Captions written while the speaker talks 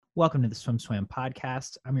Welcome to the SwimSwam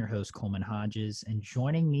podcast. I'm your host, Coleman Hodges, and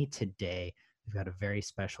joining me today, we've got a very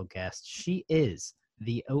special guest. She is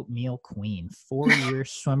the oatmeal queen, 4-year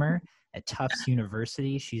swimmer at Tufts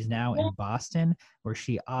University. She's now in Boston, where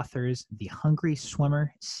she authors the Hungry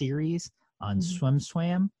Swimmer series on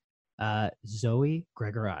SwimSwam. Zoe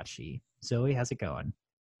Gregorace. Zoe, how's it going?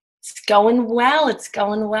 It's going well. It's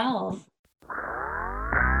going well.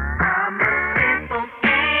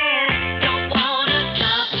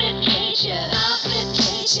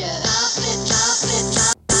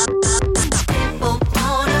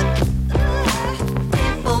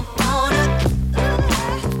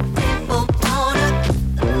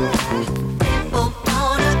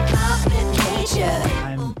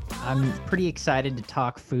 I'm pretty excited to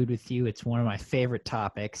talk food with you. It's one of my favorite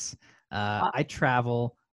topics. I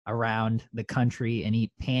travel around the country and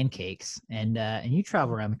eat pancakes, and you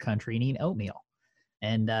travel around the country and eat oatmeal.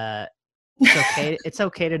 And it's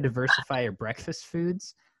okay to diversify your breakfast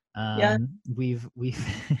foods. We've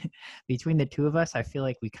between the two of us, I feel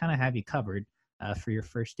like we kind of have you covered for your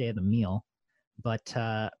first day of the meal. But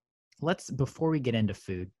before we get into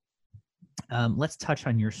food, let's touch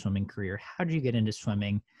on your swimming career. How did you get into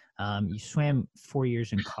swimming? You swam 4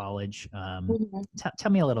 years in college.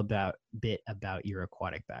 Tell me a little bit about your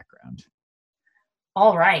aquatic background.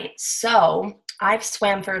 All right. So I've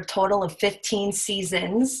swam for a total of 15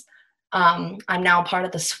 seasons. I'm now part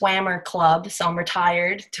of the Swammer Club, so I'm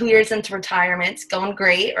retired. 2 years into retirement. It's going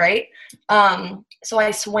great, right? So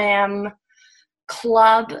I swam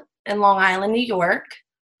club in Long Island, New York.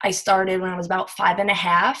 I started when I was about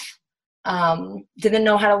 5.5. Didn't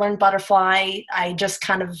know how to learn butterfly. I just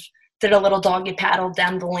kind of did a little doggy paddle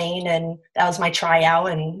down the lane, and that was my tryout,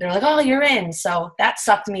 and they're like, oh, you're in. So that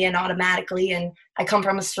sucked me in automatically. And I come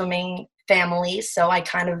from a swimming family, so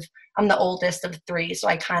I'm the oldest of 3, so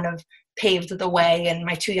I kind of paved the way, and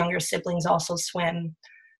my 2 younger siblings also swim.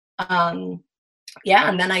 And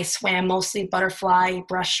then I swam mostly butterfly,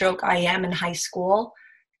 breaststroke, IM in high school.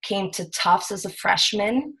 Came to Tufts as a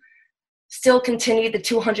freshman. Still continued the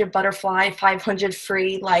 200 butterfly, 500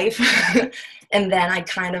 free life. And then I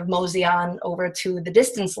kind of mosey on over to the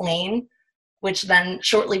distance lane, which then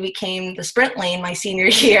shortly became the sprint lane my senior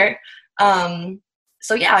year. I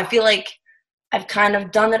feel like I've kind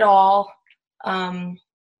of done it all. And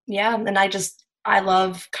I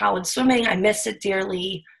love college swimming. I miss it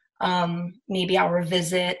dearly. Maybe I'll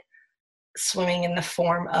revisit swimming in the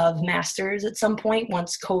form of masters at some point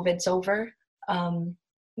once COVID's over.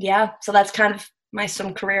 So that's kind of my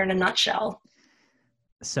swim career in a nutshell.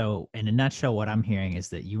 So in a nutshell, what I'm hearing is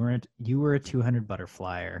that you were a 200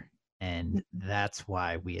 butterflyer, and that's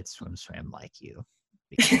why we at SwimSwam like you,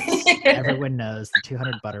 because everyone knows the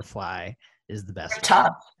 200 butterfly is the best.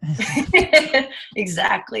 Tough.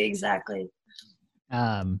 Exactly.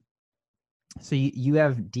 So you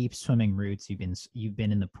have deep swimming roots. You've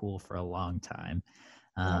been in the pool for a long time.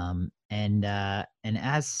 And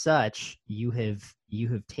as such, you have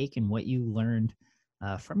taken what you learned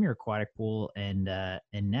from your aquatic pool and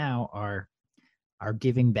now are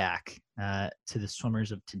giving back to the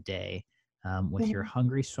swimmers of today with your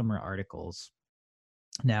Hungry Swimmer articles.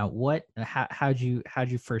 Now, how'd you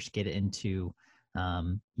first get into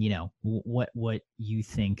what you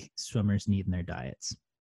think swimmers need in their diets?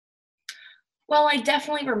 Well, I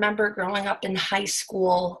definitely remember growing up in high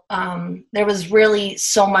school, there was really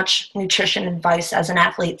so much nutrition advice as an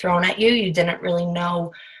athlete thrown at you. You didn't really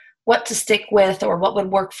know what to stick with or what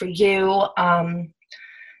would work for you.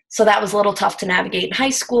 So that was a little tough to navigate in high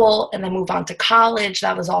school, and then move on to college.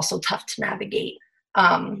 That was also tough to navigate.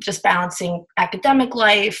 Just balancing academic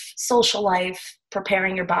life, social life,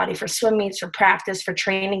 preparing your body for swim meets, for practice, for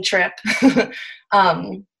training trip.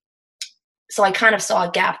 So I kind of saw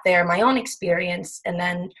a gap there in my own experience. And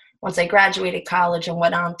then once I graduated college and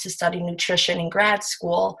went on to study nutrition in grad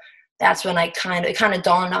school, that's when it kind of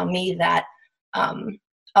dawned on me that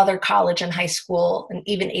other college and high school and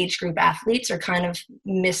even age group athletes are kind of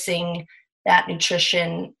missing that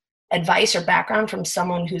nutrition advice or background from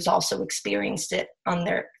someone who's also experienced it on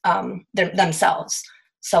their themselves.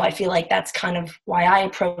 So I feel like that's kind of why I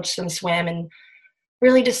approached SwimSwam and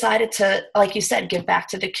really decided to, like you said, give back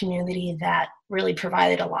to the community that really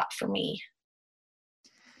provided a lot for me.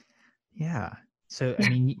 Yeah. So, I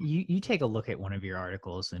mean, you take a look at one of your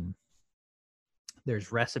articles, and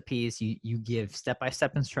there's recipes. You give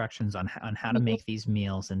step-by-step instructions on how to make these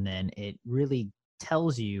meals, and then it really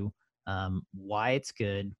tells you why it's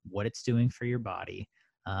good, what it's doing for your body.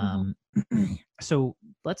 So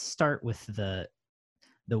let's start with the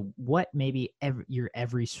what maybe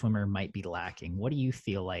every swimmer might be lacking. What do you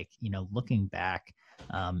feel like, looking back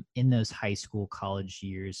in those high school, college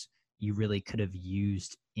years you really could have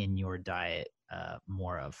used in your diet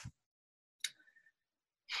more of?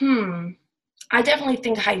 I definitely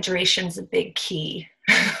think hydration is a big key.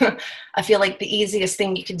 I feel like the easiest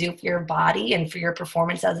thing you can do for your body and for your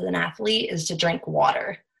performance as an athlete is to drink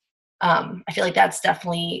water. I feel like that's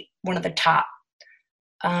definitely one of the top.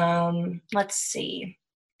 Let's see.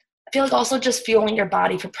 I feel like also just fueling your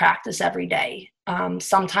body for practice every day.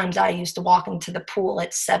 Sometimes I used to walk into the pool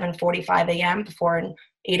at 7:45 a.m. before an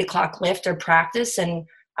 8 o'clock lift or practice, and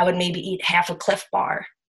I would maybe eat half a Cliff Bar,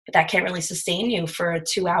 but that can't really sustain you for a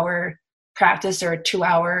 2 hour practice or a 2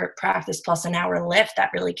 hour practice plus an hour lift.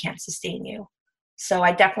 That really can't sustain you. So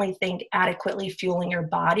I definitely think adequately fueling your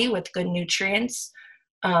body with good nutrients.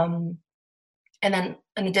 Um, and then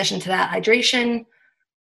in addition to that, hydration.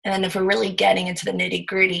 And then if we're really getting into the nitty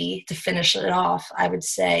gritty to finish it off, I would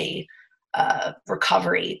say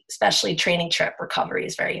recovery, especially training trip recovery,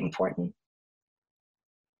 is very important.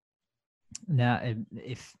 Now,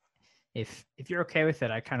 if you're okay with it,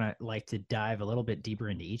 I kind of like to dive a little bit deeper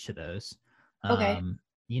into each of those. Okay.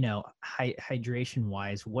 Hydration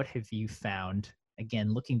wise, what have you found?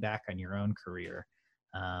 Again, looking back on your own career,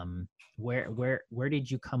 where did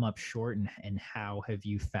you come up short, and how have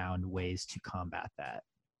you found ways to combat that?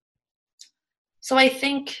 So I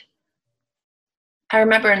think I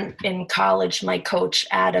remember in college, my coach,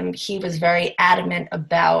 Adam, he was very adamant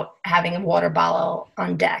about having a water bottle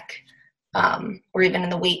on deck, or even in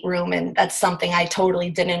the weight room. And that's something I totally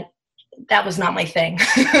didn't, that was not my thing.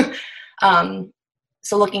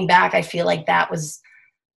 So looking back, I feel like that was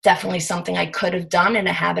definitely something I could have done and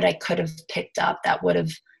a habit I could have picked up that would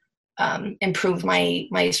have improved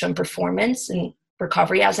my swim performance and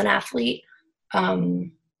recovery as an athlete.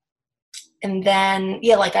 And then,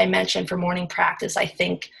 yeah, like I mentioned, for morning practice, I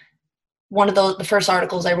think one of the first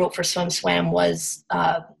articles I wrote for SwimSwam was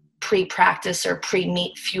pre-practice or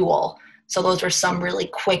pre-meet fuel. So those were some really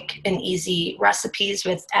quick and easy recipes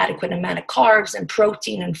with adequate amount of carbs and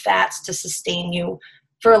protein and fats to sustain you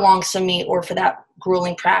for a long swim meet or for that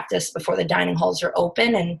grueling practice before the dining halls are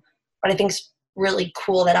open. And what I think is really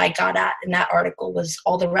cool that I got at in that article was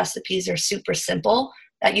all the recipes are super simple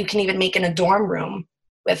that you can even make in a dorm room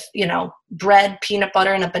with, bread, peanut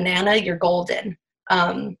butter, and a banana. You're golden.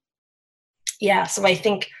 So I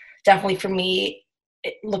think definitely for me,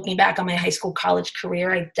 looking back on my high school, college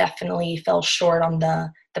career, I definitely fell short on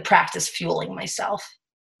the practice fueling myself.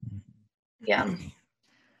 Yeah.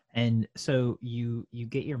 And so you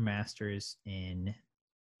get your master's in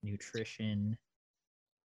nutrition,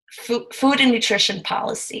 food and nutrition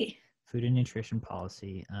policy. Food and nutrition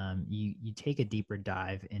policy. You take a deeper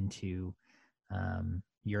dive into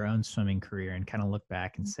your own swimming career and kind of look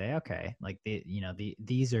back and say, okay, like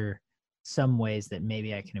these are some ways that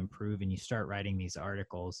maybe I can improve. And you start writing these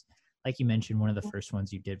articles, like you mentioned, one of the first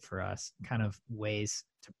ones you did for us, kind of ways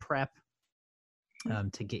to prep,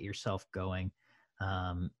 to get yourself going.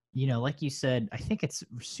 Like you said, I think it's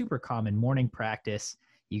super common morning practice.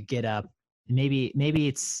 You get up, maybe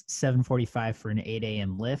it's 7:45 for an 8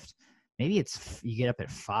 a.m. lift. Maybe you get up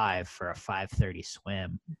at 5 for a 5:30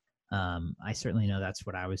 swim. I certainly know that's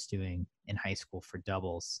what I was doing in high school for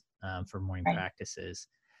doubles, for morning practices.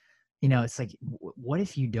 It's like, what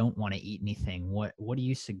if you don't want to eat anything? What do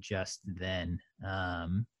you suggest then?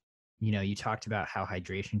 You talked about how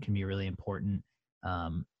hydration can be really important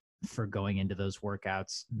for going into those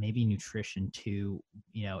workouts, maybe nutrition too.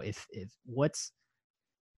 If what's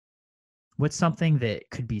something that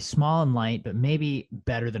could be small and light, but maybe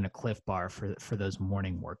better than a Cliff Bar for those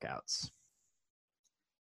morning workouts?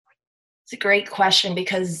 It's a great question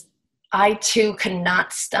because I too could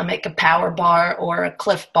not stomach a power bar or a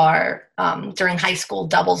Cliff Bar during high school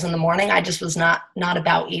doubles in the morning. I just was not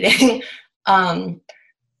about eating.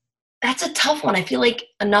 That's a tough one. I feel like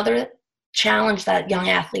another challenge that young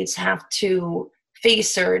athletes have to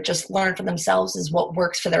face or just learn for themselves is what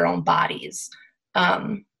works for their own bodies.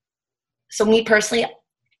 So me personally,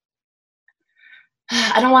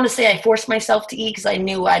 I don't want to say I forced myself to eat because I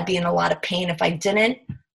knew I'd be in a lot of pain if I didn't.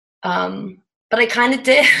 But I kind of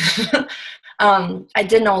did. I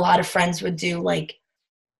did know a lot of friends would do like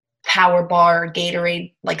Power Bar or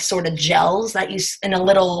Gatorade, like sort of gels that you in a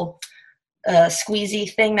little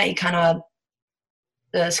squeezy thing that you kind of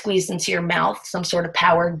squeeze into your mouth, some sort of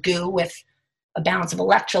power goo with a balance of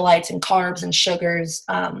electrolytes and carbs and sugars.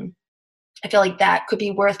 I feel like that could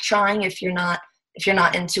be worth trying if you're not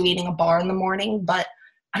into eating a bar in the morning, but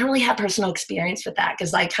I don't really have personal experience with that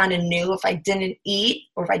because I kind of knew if I didn't eat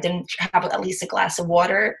or if I didn't have at least a glass of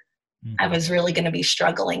water, I was really going to be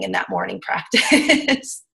struggling in that morning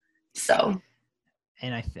practice. So.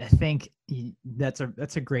 And I think, That's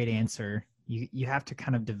a great answer. You have to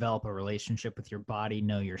kind of develop a relationship with your body,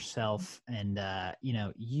 know yourself, and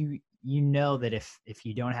you know that if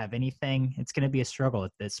you don't have anything, it's going to be a struggle,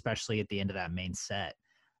 especially at the end of that main set.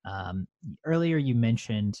 Earlier you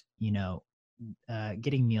mentioned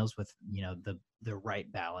getting meals with the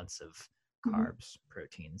right balance of Mhm. carbs,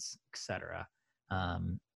 proteins, etc.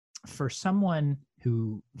 For someone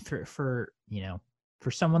who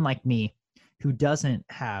for someone like me who doesn't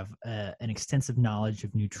have an extensive knowledge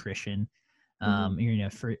of nutrition,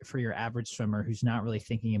 Mhm. for your average swimmer who's not really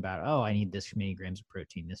thinking about, oh, I need this many grams of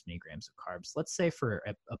protein, this many grams of carbs. Let's say for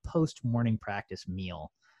a post morning practice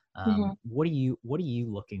meal, Mhm. what are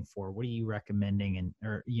you looking for? What are you recommending? And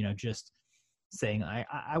or just saying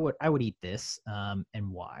I would eat this,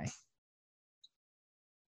 and why?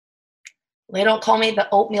 They don't call me the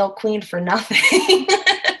oatmeal queen for nothing.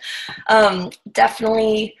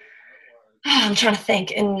 Definitely. I'm trying to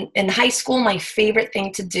think. In high school, my favorite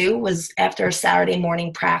thing to do was after a Saturday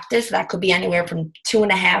morning practice. That could be anywhere from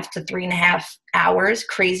 2.5 to 3.5 hours.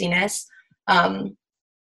 Craziness. Um,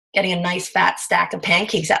 Getting a nice fat stack of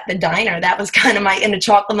pancakes at the diner. That was kind of in a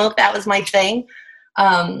chocolate milk. That was my thing.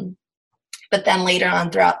 Um, but then later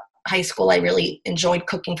on throughout high school, I really enjoyed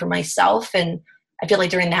cooking for myself. And I feel like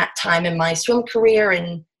during that time in my swim career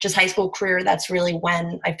and just high school career, that's really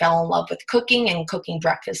when I fell in love with cooking and cooking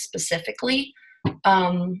breakfast specifically.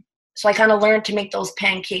 So I kind of learned to make those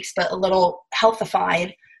pancakes, but a little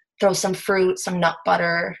healthified. Throw some fruit, some nut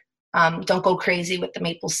butter. Don't go crazy with the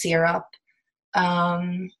maple syrup.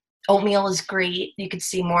 Um, Oatmeal is great. You could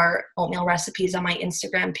see more oatmeal recipes on my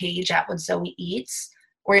Instagram page at What Zoe Eats,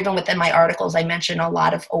 or even within my articles, I mention a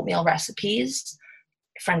lot of oatmeal recipes.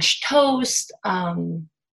 French toast,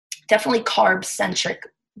 definitely carb centric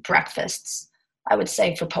breakfasts. I would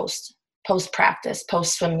say for post practice,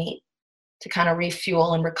 post swim meet to kind of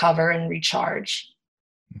refuel and recover and recharge.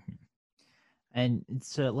 Mhm. And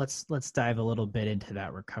so let's dive a little bit into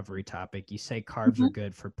that recovery topic. You say carbs are Mhm.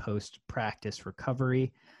 good for post practice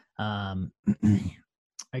recovery. Um,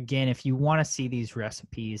 Again, if you want to see these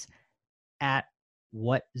recipes at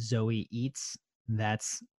What Zoe Eats,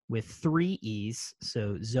 that's with 3 E's.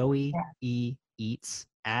 So Zoe Yeah. E Eats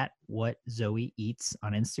at What Zoe Eats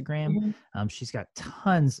on Instagram. Mhm. She's got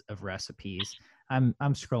tons of recipes. I'm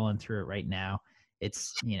scrolling through it right now.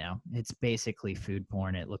 It's basically food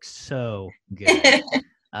porn. It looks so good.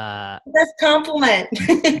 Uh, Best compliment.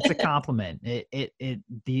 it's a compliment.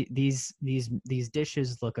 These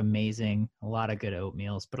dishes look amazing. A lot of good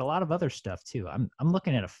oatmeals, but a lot of other stuff too. I'm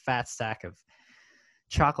looking at a fat stack of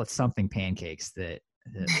chocolate something pancakes that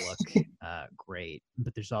look great.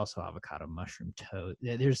 But there's also avocado mushroom toast.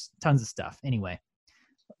 There's tons of stuff. Anyway,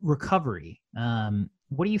 recovery.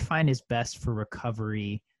 What do you find is best for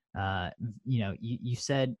recovery? You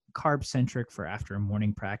said carb centric for after a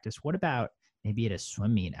morning practice. What about maybe at a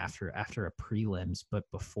swim meet after a prelims, but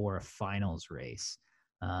before a finals race?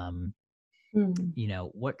 Um, Hmm.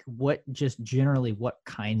 what just generally what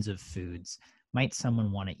kinds of foods might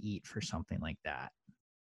someone want to eat for something like that?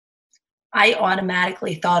 I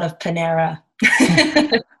automatically thought of Panera.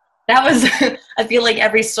 That was, I feel like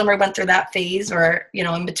every swimmer went through that phase where,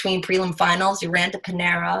 in between prelim finals, you ran to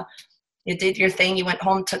Panera, you did your thing, you went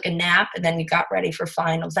home, took a nap, and then you got ready for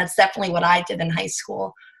finals. That's definitely what I did in high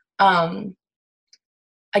school. Um,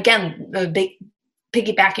 Again, the big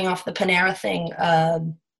piggybacking off the Panera thing,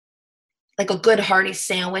 like a good hearty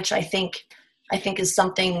sandwich, I think is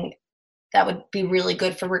something that would be really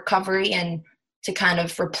good for recovery and to kind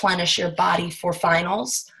of replenish your body for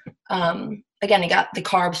finals. Again, you got the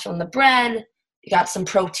carbs from the bread, you got some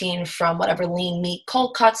protein from whatever lean meat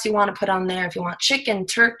cold cuts you want to put on there. If you want chicken,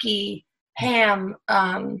 turkey, ham,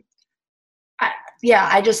 I, yeah,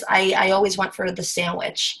 I always went for the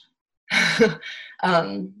sandwich.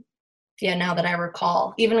 um, yeah, now that I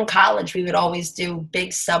recall, even in college, we would always do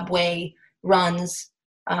big subway runs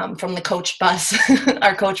from the coach bus.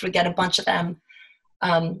 Our coach would get a bunch of them.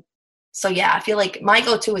 Um, so yeah, I feel like my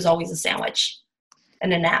go-to is always a sandwich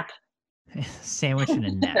and a nap. Sandwich and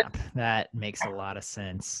a nap. That makes a lot of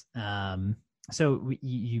sense. So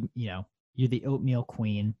you're the oatmeal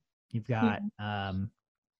queen. You've got Mhm.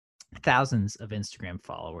 thousands of Instagram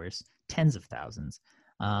followers, tens of thousands.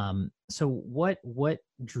 So what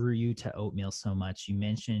drew you to oatmeal so much? You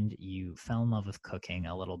mentioned you fell in love with cooking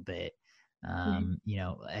a little bit.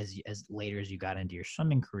 As later as you got into your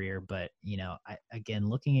swimming career, but again,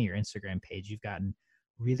 looking at your Instagram page, you've gotten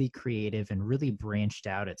really creative and really branched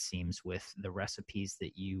out, it seems, with the recipes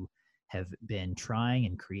that you have been trying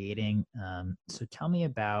and creating. So tell me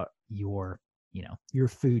about your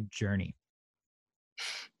food journey.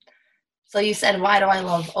 So you said, why do I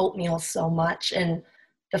love oatmeal so much? And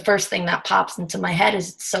the first thing that pops into my head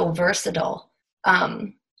is it's so versatile.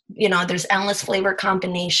 Um, there's endless flavor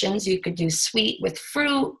combinations. You could do sweet with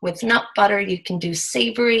fruit, with nut butter. You can do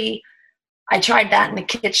savory. I tried that in the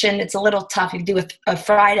kitchen. It's a little tough. You do a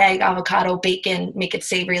fried egg, avocado, bacon, make it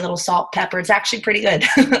savory, a little salt, pepper. It's actually pretty good.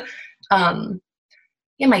 um,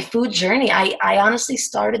 my food journey. I honestly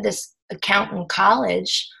started this account in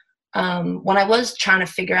college when I was trying to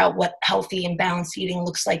figure out what healthy and balanced eating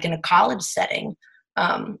looks like in a college setting.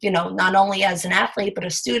 Not only as an athlete, but a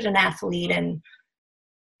student athlete. And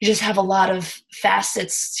you just have a lot of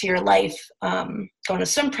facets to your life, going to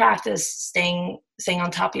swim practice, staying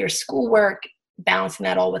on top of your schoolwork, balancing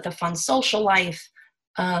that all with a fun social life.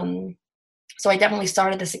 So I definitely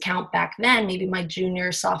started this account back then, maybe my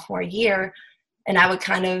junior, sophomore year, and I would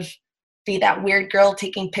kind of be that weird girl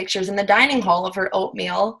taking pictures in the dining hall of her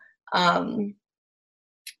oatmeal. And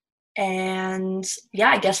yeah,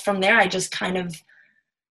 I guess from there I just kind of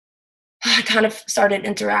started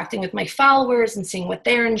interacting with my followers and seeing what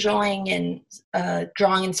they're enjoying, and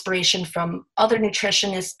drawing inspiration from other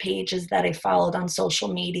nutritionist pages that I followed on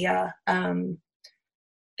social media.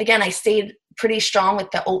 Again, I stayed pretty strong with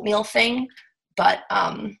the oatmeal thing, but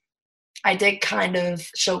I did kind of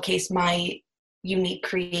showcase my unique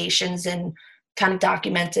creations and kind of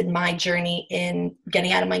documented my journey in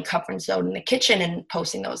getting out of my comfort zone in the kitchen and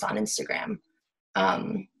posting those on Instagram.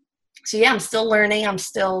 So yeah, I'm still learning. I'm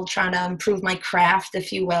still trying to improve my craft,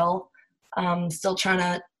 if you will. Still trying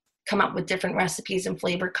to come up with different recipes and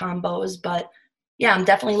flavor combos. But yeah, I'm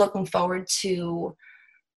definitely looking forward to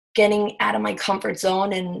getting out of my comfort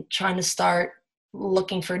zone and trying to start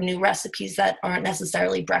looking for new recipes that aren't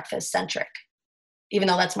necessarily breakfast centric, even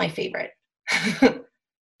though that's my favorite.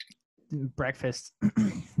 Breakfast,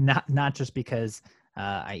 not just because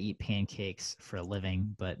I eat pancakes for a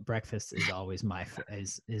living, but breakfast is always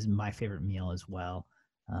is my favorite meal as well.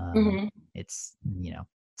 Mm-hmm. It's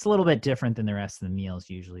it's a little bit different than the rest of the meals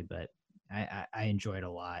usually, but I enjoy it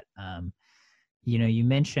a lot. You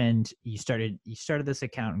mentioned you started this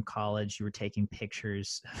account in college. You were taking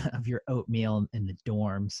pictures of your oatmeal in the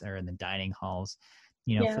dorms or in the dining halls.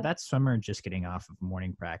 Yeah. For that swimmer just getting off of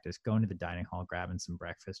morning practice, going to the dining hall, grabbing some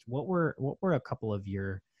breakfast, what were a couple of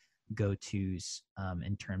your go-tos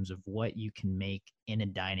in terms of what you can make in a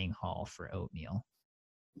dining hall for oatmeal?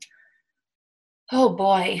 Oh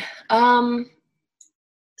boy.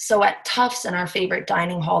 So at Tufts, in our favorite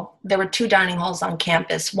dining hall, there were two dining halls on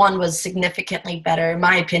campus. One was significantly better, in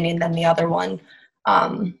my opinion, than the other one.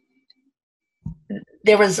 Um,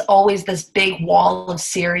 there was always this big wall of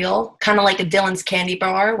cereal, kind of like a Dylan's candy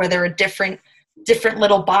bar, where there were different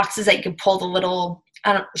little boxes that you could pull the little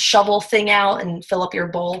shovel thing out and fill up your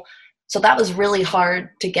bowl. So that was really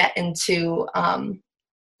hard to get into,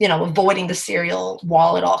 avoiding the cereal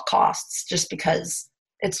wall at all costs, just because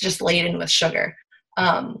it's just laden with sugar.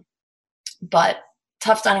 But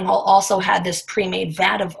Tufts Dining Hall also had this pre-made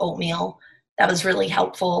vat of oatmeal that was really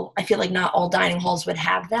helpful. I feel like not all dining halls would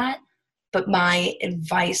have that, but my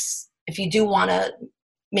advice, if you do want to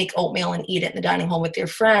make oatmeal and eat it in the dining hall with your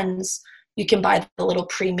friends, you can buy the little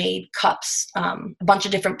pre-made cups. A bunch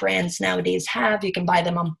of different brands nowadays have. You can buy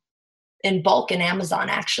them in bulk in Amazon,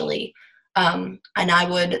 actually. And I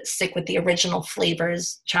would stick with the original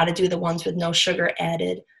flavors, try to do the ones with no sugar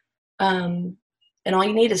added. And all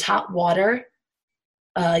you need is hot water.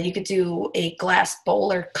 You could do a glass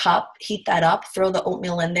bowl or cup, heat that up, throw the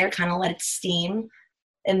oatmeal in there, kind of let it steam,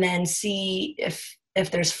 and then see if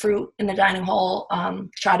there's fruit in the dining hall.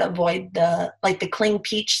 Try to avoid the cling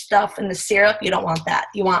peach stuff in the syrup. You don't want that.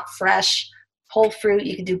 You want fresh, whole fruit.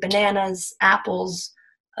 You could do bananas, apples.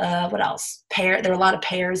 What else? Pear. There are a lot of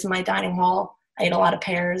pears in my dining hall. I ate a lot of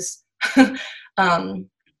pears.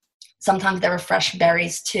 Sometimes there were fresh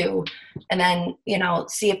berries too. And then,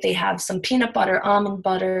 see if they have some peanut butter, almond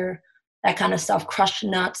butter, that kind of stuff, crushed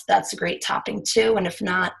nuts. That's a great topping too. And if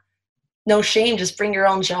not, no shame, just bring your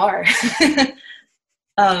own jar.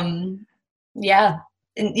 Yeah.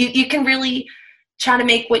 And you can really try to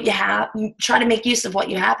make use of what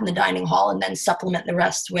you have in the dining hall, and then supplement the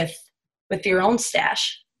rest with your own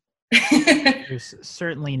stash. There's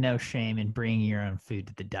certainly no shame in bringing your own food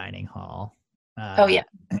to the dining hall. Oh yeah.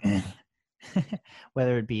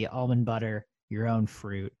 Whether it be almond butter, your own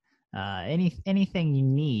fruit, anything you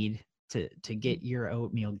need to get your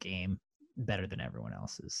oatmeal game better than everyone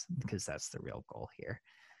else's, because that's the real goal here.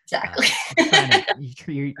 Exactly.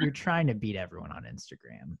 You're trying to beat everyone on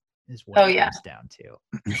Instagram is what it comes down to.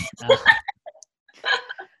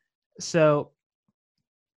 So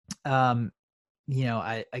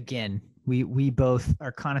we both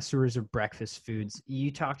are connoisseurs of breakfast foods.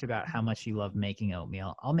 You talked about how much you love making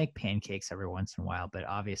oatmeal. I'll make pancakes every once in a while, but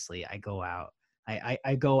obviously I go out.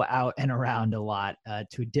 I go out and around a lot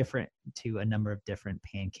to a number of different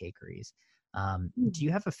pancakeries. Do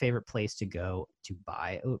you have a favorite place to go to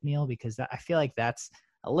buy oatmeal? Because I feel like that's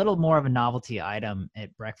a little more of a novelty item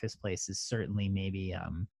at breakfast places. Certainly, maybe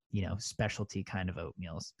specialty kind of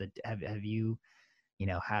oatmeals. But have you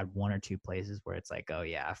had one or two places where it's like, oh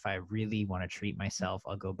yeah, if I really want to treat myself,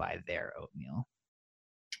 I'll go buy their oatmeal?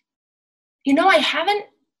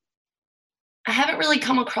 I haven't really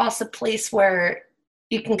come across a place where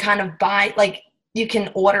you can kind of buy, like, you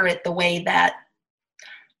can order it the way that.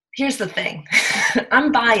 Here's the thing.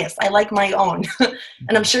 I'm biased. I like my own.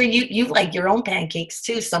 And I'm sure you like your own pancakes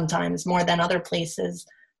too sometimes more than other places.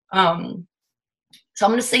 So I'm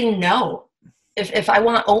going to say no. If I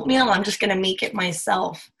want oatmeal, I'm just going to make it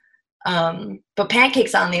myself. But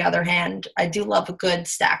pancakes, on the other hand, I do love a good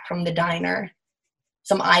stack from the diner.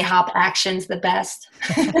 Some IHOP action's the best.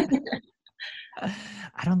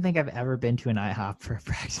 I don't think I've ever been to an IHOP for a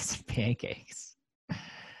practice of pancakes.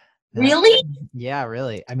 Really? Yeah,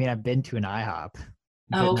 really. I mean, I've been to an IHOP,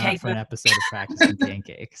 but Okay, not for good. an episode of practicing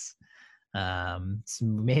pancakes. So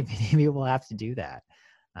maybe we'll have to do that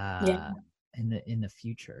Yeah. in the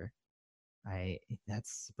future.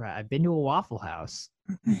 I've been to a Waffle House.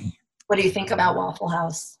 What do you think about Waffle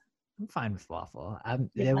House? I'm fine with waffle.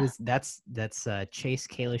 Yeah. That's Chase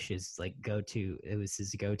Kalish's like go-to. It was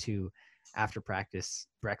his go-to after practice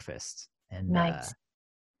breakfast, and Nice.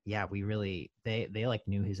 yeah, they like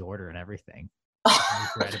knew his order and everything.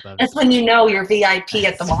 Oh, Right above that's his when you chair. know you're VIP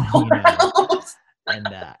at the That's when Waffle you know. House. And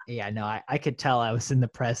yeah, no, I could tell I was in the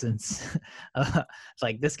presence of,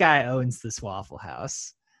 like, this guy owns this Waffle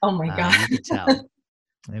House. Oh my God. You could tell.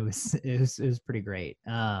 It was pretty great.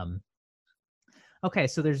 Okay,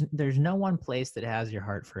 so there's no one place that has your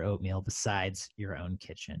heart for oatmeal besides your own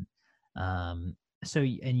kitchen. And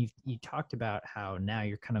you talked about how now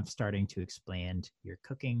you're kind of starting to expand your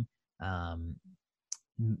cooking,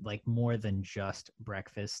 like more than just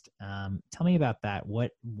breakfast. Tell me about that.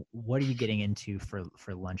 What are you getting into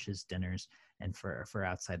for lunches, dinners, and for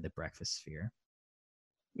outside the breakfast sphere?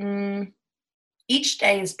 Each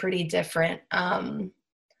day is pretty different.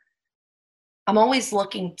 I'm always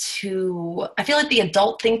looking to, I feel like the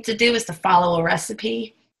adult thing to do is to follow a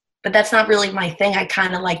recipe, but that's not really my thing. I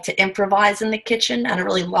kind of like to improvise in the kitchen. I don't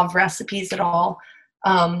really love recipes at all.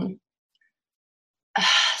 Um,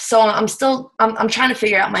 so I'm trying to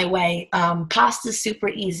figure out my way. Pasta's super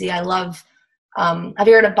easy. I love, have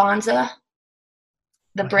you heard of Bonza,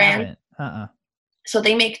 the I brand? haven't. So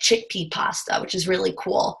they make chickpea pasta, which is really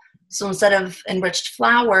cool. So instead of enriched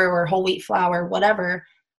flour or whole wheat flour, whatever,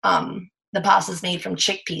 the pasta is made from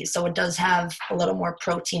chickpeas. So it does have a little more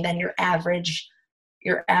protein than your average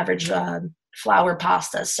flour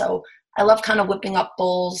pasta. So I love kind of whipping up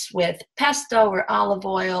bowls with pesto or olive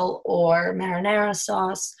oil or marinara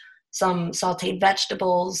sauce, some sauteed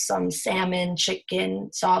vegetables, some salmon, chicken,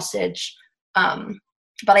 sausage.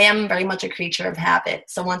 But I am very much a creature of habit.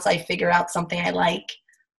 So once I figure out something I like,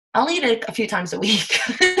 I'll eat it a few times a week.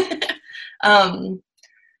 um,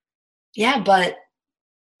 yeah, but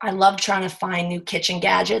I love trying to find new kitchen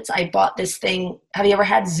gadgets. I bought this thing. Have you ever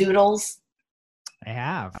had zoodles? I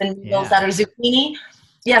have. The noodles Yeah. that are zucchini?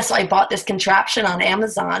 Yeah, so I bought this contraption on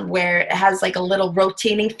Amazon where it has like a little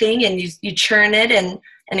rotating thing and you churn it and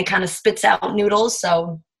it kind of spits out noodles.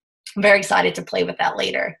 So I'm very excited to play with that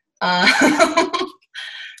later.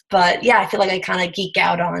 But yeah, I feel like I kind of geek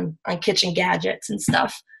out on kitchen gadgets and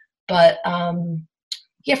stuff. But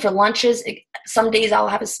yeah, for lunches, some days I'll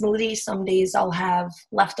have a smoothie, some days I'll have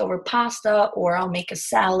leftover pasta, or I'll make a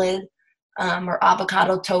salad, or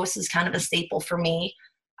avocado toast is kind of a staple for me.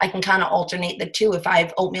 I can kind of alternate the two. If I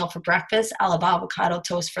have oatmeal for breakfast, I'll have avocado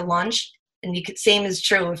toast for lunch. And same is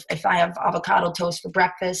true. If I have avocado toast for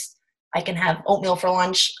breakfast, I can have oatmeal for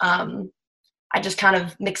lunch. I just kind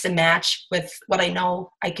of mix and match with what I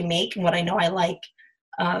know I can make and what I know I like.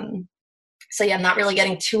 So yeah, I'm not really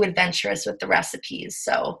getting too adventurous with the recipes.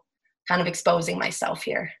 So kind of exposing myself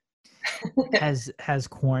here. Has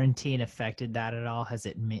quarantine affected that at all? Has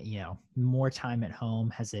it made, more time at home?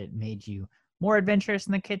 Has it made you more adventurous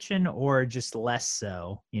in the kitchen, or just less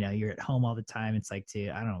so? You're at home all the time. It's like,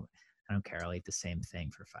 I don't care. I'll eat the same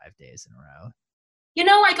thing for 5 days in a row.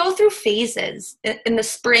 I go through phases. In the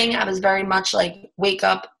spring, I was very much like wake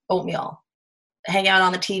up, oatmeal, hang out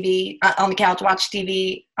on the TV, on the couch, watch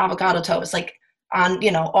TV, avocado toast, like on,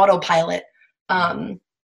 autopilot.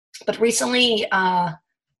 But recently,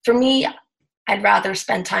 for me, I'd rather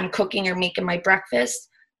spend time cooking or making my breakfast.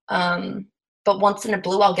 but once in a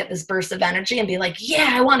blue, I'll get this burst of energy and be like,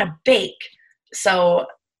 yeah, I want to bake. So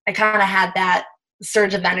I kind of had that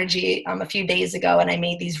surge of energy a few days ago, and I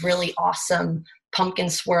made these really awesome pumpkin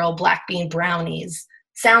swirl black bean brownies.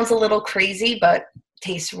 Sounds a little crazy, but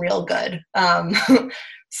tastes real good.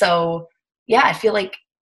 So yeah, I feel like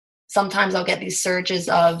sometimes I'll get these surges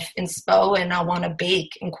of inspo and I want to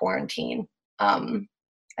bake in quarantine.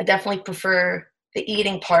 I definitely prefer the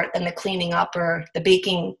eating part than the cleaning up or the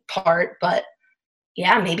baking part, but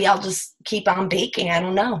yeah, maybe I'll just keep on baking. I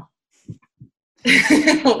don't know.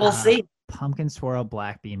 We'll see. Pumpkin swirl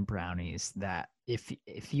black bean brownies. That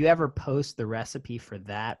if you ever post the recipe for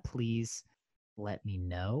that, please let me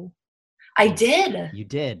know. I did. You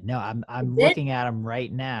did. No, I'm looking at them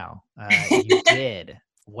right now. You did.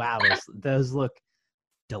 Wow, those look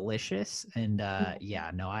delicious. And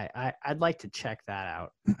yeah, no, I'd like to check that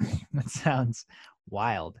out. That sounds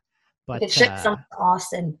wild. But you could ship some to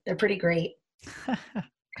Austin. They're pretty great.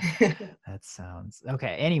 That sounds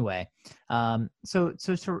okay. Anyway, so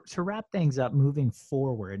to wrap things up, moving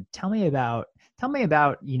forward, tell me about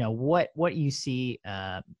what you see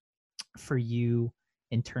for you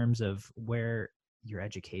in terms of where your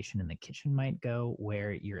education in the kitchen might go,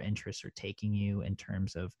 where your interests are taking you in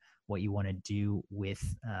terms of what you want to do with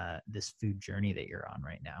this food journey that you're on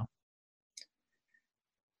right now.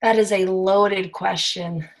 That is a loaded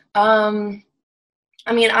question.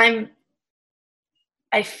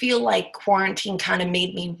 I feel like quarantine kind of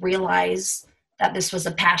made me realize that this was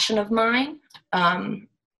a passion of mine.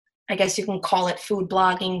 I guess you can call it food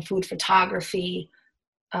blogging, food photography.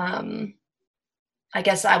 I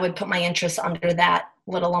guess I would put my interests under that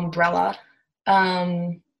little umbrella.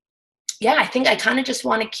 Yeah, I think I kind of just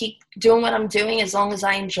want to keep doing what I'm doing as long as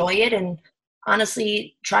I enjoy it, and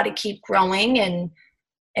honestly try to keep growing.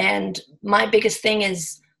 And my biggest thing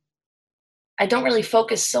is I don't really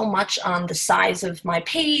focus so much on the size of my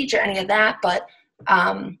page or any of that, but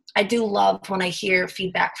I do love when I hear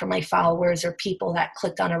feedback from my followers or people that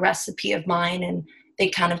clicked on a recipe of mine and they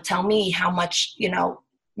kind of tell me how much,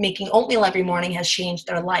 making oatmeal every morning has changed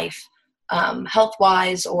their life,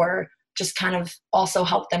 health-wise, or just kind of also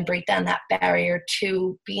help them break down that barrier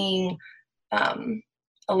to being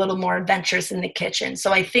a little more adventurous in the kitchen.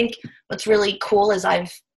 So I think what's really cool is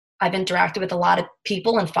I've interacted with a lot of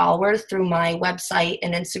people and followers through my website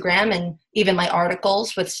and Instagram and even my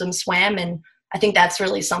articles with SwimSwam. And I think that's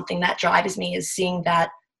really something that drives me, is seeing that,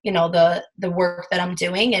 the work that I'm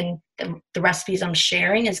doing and the recipes I'm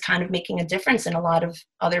sharing is kind of making a difference in a lot of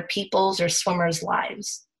other people's or swimmers'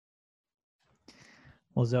 lives.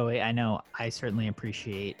 Well, Zoe, I know I certainly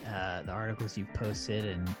appreciate the articles you've posted,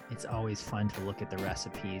 and it's always fun to look at the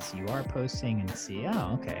recipes you are posting and see,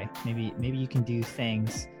 oh, okay, maybe you can do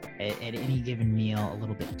things at any given meal a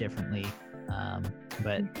little bit differently.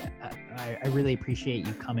 But I really appreciate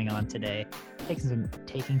you coming on today,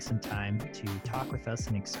 taking some time to talk with us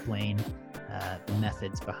and explain the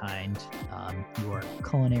methods behind your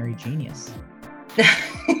culinary genius.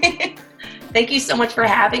 Thank you so much for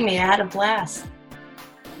having me. I had a blast.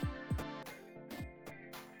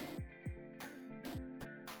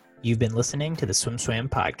 You've been listening to the SwimSwam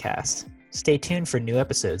podcast. Stay tuned for new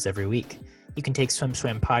episodes every week. You can take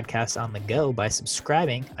SwimSwam podcast on the go by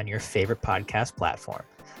subscribing on your favorite podcast platform.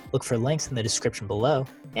 Look for links in the description below,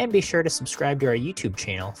 and be sure to subscribe to our YouTube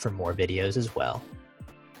channel for more videos as well.